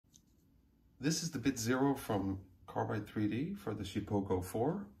This is the BitZero from Carbide 3D for the Shapeoko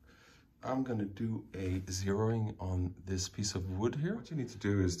 4. I'm gonna do a zeroing on this piece of wood here. What you need to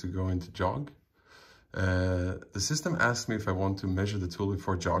do is to go into jog. The system asks me if I want to measure the tool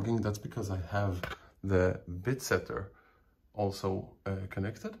before jogging. That's because I have the BitSetter also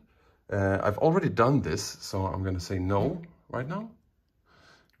connected. I've already done this, so I'm gonna say no right now.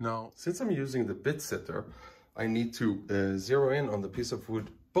 Now, since I'm using the BitSetter, I need to zero in on the piece of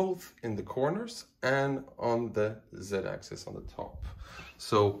wood both in the corners and on the Z-axis on the top.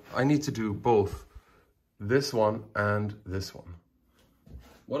 So I need to do both this one and this one.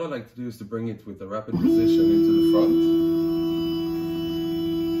 What I like to do is to bring it with a rapid position into the front.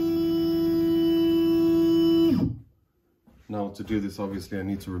 Now to do this, obviously I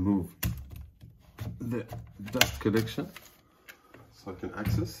need to remove the dust collection so I can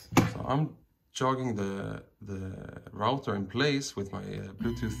access. So I'm jogging the router in place with my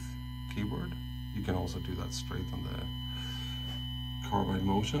Bluetooth keyboard. You can also do that straight on the Carbide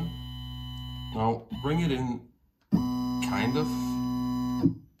motion. Now bring it in kind of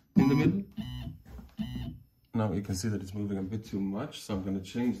in the middle. Now you can see that it's moving a bit too much, so I'm going to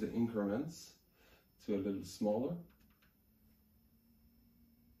change the increments to a little smaller.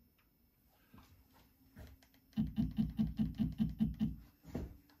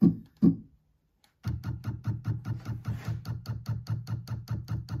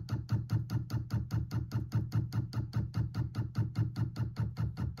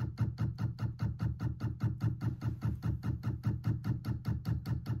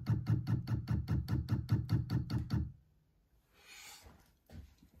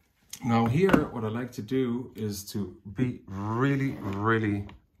 Now here, what I like to do is to be really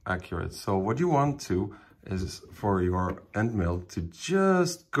accurate. So what you want to is for your end mill to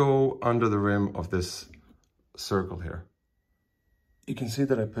just go under the rim of this circle here. You can see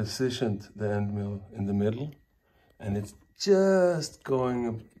that I positioned the end mill in the middle and it's just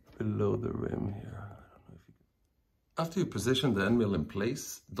going below the rim here. After you position the end mill in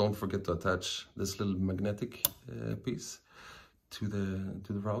place, don't forget to attach this little magnetic piece to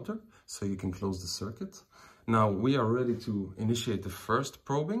the router so you can close the circuit. Now we are ready to initiate the first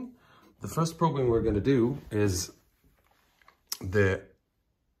probing. The first probing we're going to do is the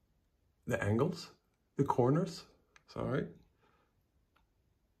angles, the corners, sorry.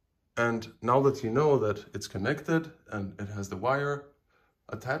 And now that you know that it's connected and it has the wire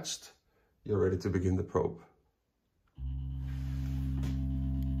attached, you're ready to begin the probe.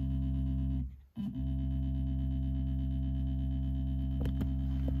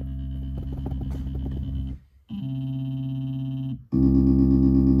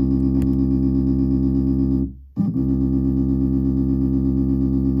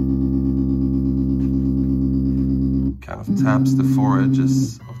 Taps the four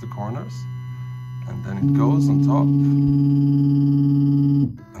edges of the corners and then it goes on top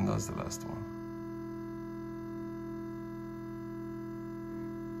and that's the last one.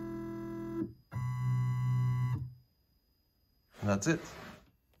 And that's it.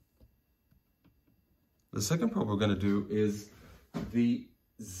 The second probe we're going to do is the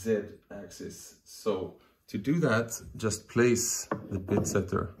Z-axis. So to do that, just place the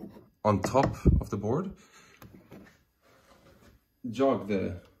BitSetter on top of the board. Jog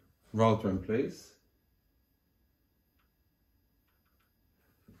the router in place.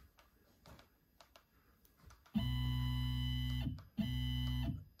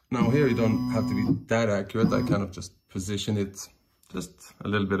 Now here you don't have to be that accurate. I kind of just position it just a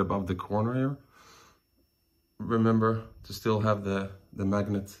little bit above the corner here. Remember to still have the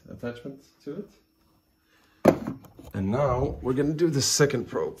magnet attachment to it. And now we're going to do the second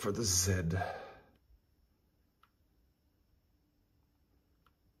probe for the Z.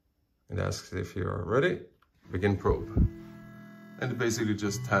 It asks if you're ready, begin probe. And it basically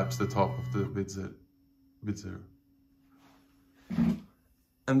just taps the top of the BitZero.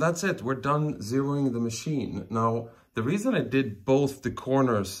 And that's it, we're done zeroing the machine. Now, the reason I did both the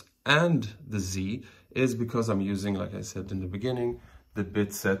corners and the Z is because I'm using, like I said in the beginning, the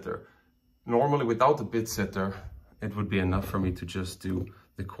BitSetter. Normally, without the BitSetter, it would be enough for me to just do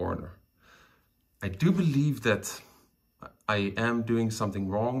the corner. I do believe that I am doing something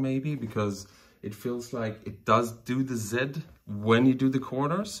wrong maybe, because it feels like it does do the Z when you do the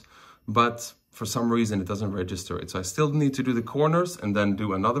corners, but for some reason it doesn't register it. So I still need to do the corners and then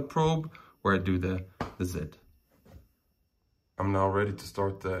do another probe where I do the Z. I'm now ready to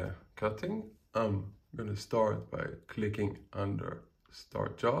start the cutting. I'm going to start by clicking under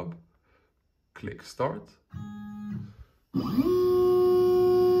Start Job, click Start.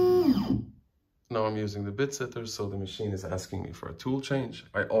 Now I'm using the BitSetter, so the machine is asking me for a tool change.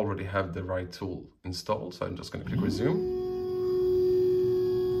 I already have the right tool installed, so I'm just going to click resume.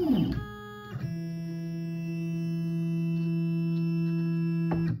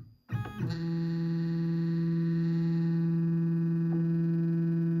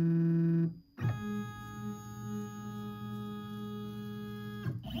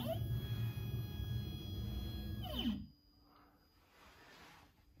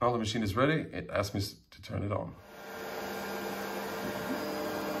 Now the machine is ready, it asks me to turn it on.